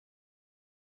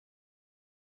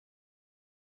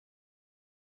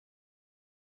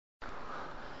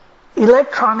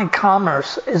Electronic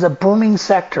commerce is a booming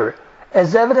sector,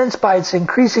 as evidenced by its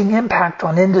increasing impact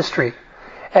on industry.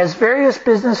 As various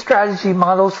business strategy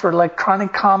models for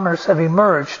electronic commerce have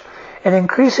emerged, an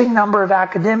increasing number of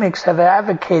academics have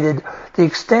advocated the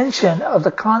extension of the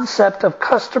concept of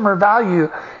customer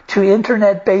value to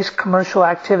internet-based commercial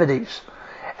activities.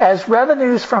 As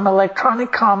revenues from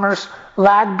electronic commerce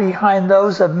lag behind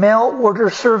those of mail order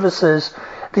services,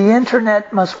 the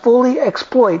internet must fully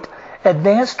exploit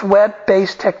advanced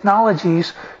web-based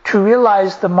technologies to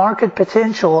realize the market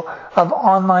potential of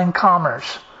online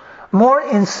commerce. More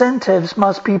incentives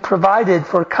must be provided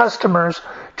for customers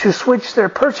to switch their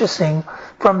purchasing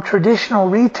from traditional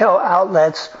retail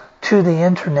outlets to the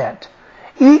internet.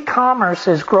 E-commerce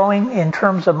is growing in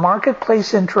terms of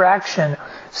marketplace interaction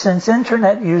since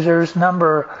internet users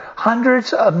number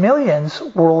hundreds of millions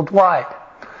worldwide.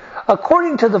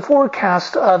 According to the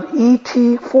forecast of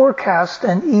ET Forecast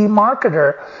and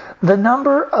eMarketer, the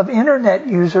number of internet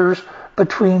users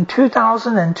between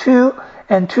 2002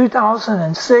 and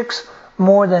 2006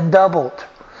 more than doubled,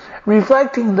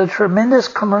 reflecting the tremendous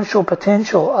commercial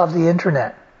potential of the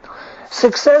internet.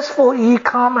 Successful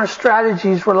e-commerce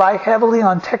strategies rely heavily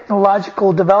on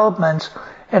technological developments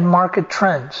and market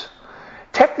trends.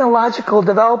 Technological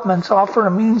developments offer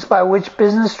a means by which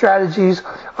business strategies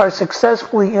are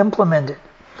successfully implemented.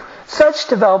 Such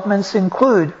developments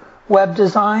include web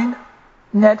design,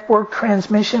 network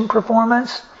transmission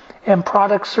performance, and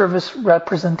product service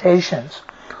representations.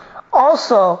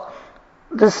 Also,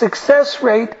 the success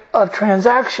rate of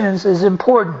transactions is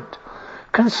important.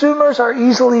 Consumers are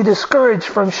easily discouraged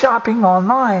from shopping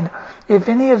online if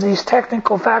any of these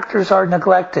technical factors are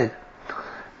neglected.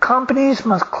 Companies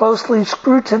must closely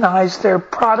scrutinize their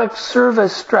product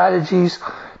service strategies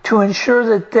to ensure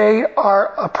that they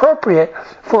are appropriate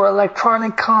for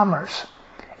electronic commerce.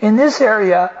 In this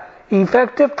area,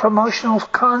 effective promotional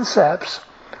concepts,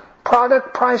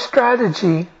 product price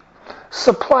strategy,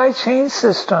 supply chain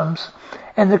systems,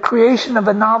 and the creation of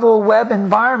a novel web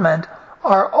environment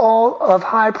are all of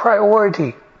high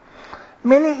priority.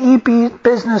 Many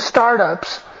e-business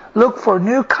startups look for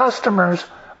new customers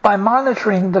by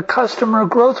monitoring the customer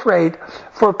growth rate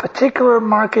for a particular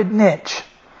market niche.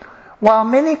 While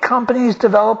many companies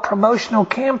develop promotional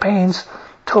campaigns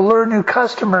to lure new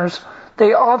customers,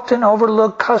 they often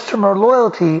overlook customer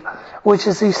loyalty, which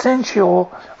is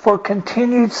essential for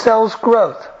continued sales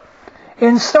growth.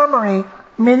 In summary,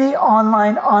 many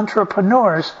online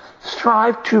entrepreneurs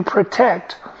strive to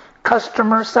protect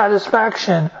customer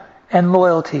satisfaction and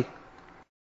loyalty.